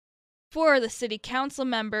For the City Council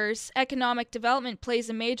members, economic development plays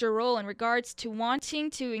a major role in regards to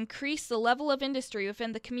wanting to increase the level of industry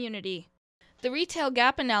within the community. The retail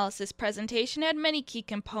gap analysis presentation had many key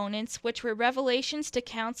components, which were revelations to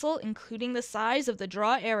Council, including the size of the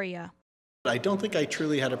draw area. I don't think I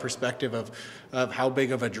truly had a perspective of how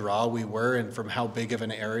big of a draw we were and from how big of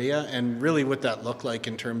an area, and really what that looked like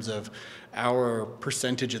in terms of our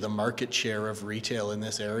percentage of the market share of retail in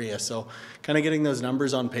this area. So kind of getting those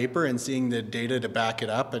numbers on paper and seeing the data to back it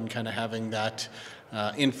up and kind of having that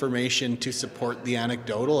information to support the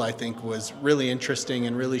anecdotal, I think was really interesting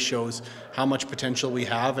and really shows how much potential we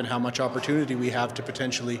have and how much opportunity we have to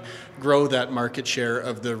potentially grow that market share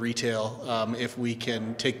of the retail if we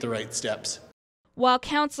can take the right steps. While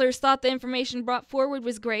councillors thought the information brought forward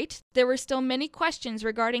was great, there were still many questions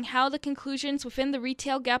regarding how the conclusions within the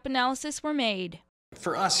retail gap analysis were made.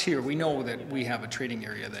 For us here, we know that we have a trading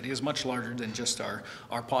area that is much larger than just our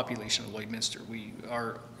population of Lloydminster.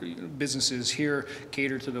 Our businesses here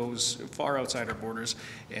cater to those far outside our borders,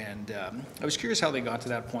 and I was curious how they got to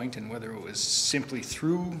that point and whether it was simply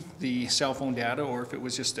through the cell phone data or if it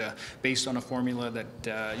was just based on a formula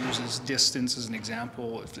that uses distance as an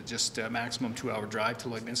example, if it's just a maximum 2-hour drive to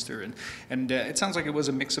Lloydminster, and it sounds like it was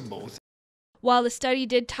a mix of both. While the study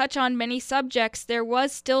did touch on many subjects, there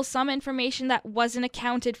was still some information that wasn't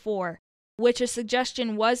accounted for, which a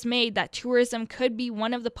suggestion was made that tourism could be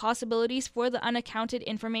one of the possibilities for the unaccounted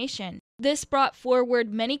information. This brought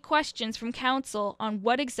forward many questions from Council on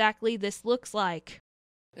what exactly this looks like.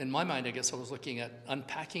 In my mind, I guess I was looking at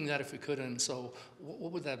unpacking that if we could, and so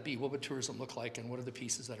what would that be? What would tourism look like, and what are the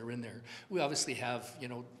pieces that are in there? We obviously have,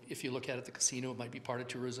 if you look at it, the casino, it might be part of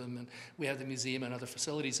tourism, and we have the museum and other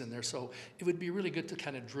facilities in there, so it would be really good to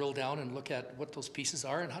kind of drill down and look at what those pieces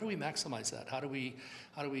are, and how do we maximize that? How do we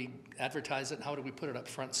advertise it, and how do we put it up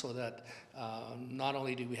front so that not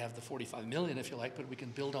only do we have the 45 million, if you like, but we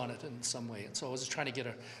can build on it in some way. And so I was just trying to get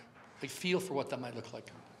a feel for what that might look like.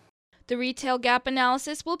 The retail gap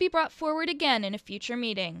analysis will be brought forward again in a future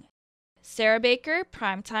meeting. Sarah Baker,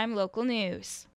 Primetime Local News.